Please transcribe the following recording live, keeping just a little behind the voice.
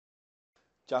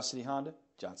Johnson City Honda,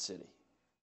 Johnson City.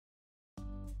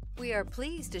 We are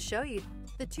pleased to show you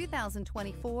the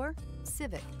 2024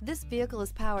 Civic. This vehicle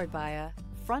is powered by a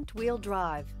front-wheel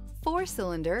drive,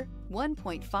 4-cylinder,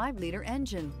 1.5-liter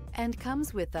engine, and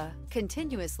comes with a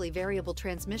continuously variable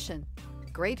transmission.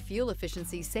 Great fuel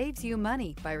efficiency saves you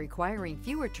money by requiring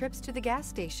fewer trips to the gas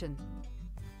station.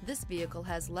 This vehicle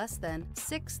has less than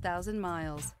 6,000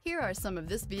 miles. Here are some of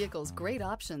this vehicle's great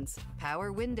options: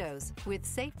 power windows with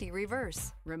safety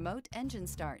reverse, remote engine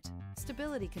start,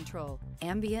 stability control,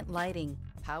 ambient lighting,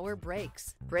 power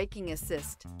brakes, braking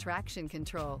assist, traction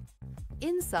control.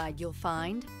 Inside you'll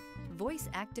find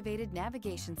voice-activated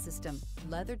navigation system,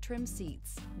 leather trim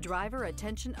seats, driver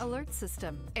attention alert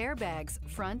system, airbags,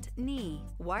 front knee,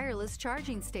 wireless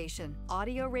charging station,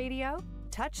 audio radio,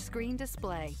 touchscreen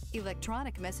display,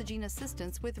 electronic messaging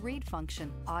assistance with read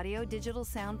function, audio digital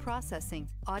sound processing,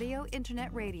 audio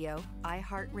internet radio,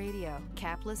 iHeartRadio,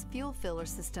 capless fuel filler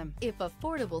system. If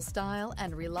affordable style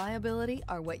and reliability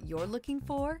are what you're looking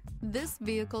for, this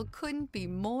vehicle couldn't be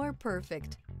more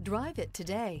perfect. Drive it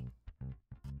today.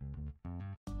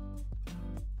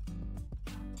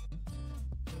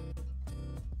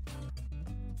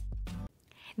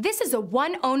 This is a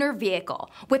one-owner vehicle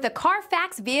with a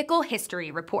Carfax Vehicle History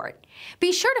Report.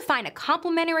 Be sure to find a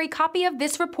complimentary copy of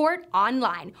this report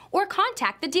online or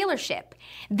contact the dealership.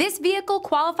 This vehicle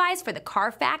qualifies for the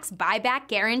Carfax Buyback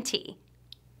Guarantee.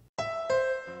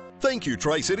 Thank you,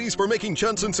 Tri-Cities, for making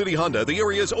Johnson City Honda the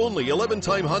area's only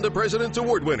 11-time Honda President's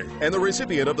Award winner and the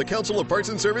recipient of the Council of Parts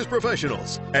and Service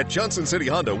Professionals. At Johnson City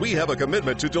Honda, we have a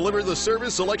commitment to deliver the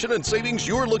service, selection, and savings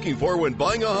you're looking for when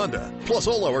buying a Honda. Plus,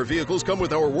 all our vehicles come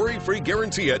with our worry-free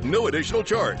guarantee at no additional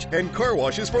charge and car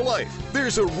washes for life.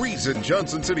 There's a reason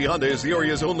Johnson City Honda is the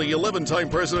area's only 11-time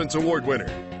President's Award winner.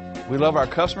 We love our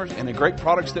customers and the great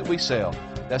products that we sell.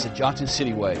 That's the Johnson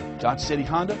City way. Johnson City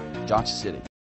Honda, Johnson City.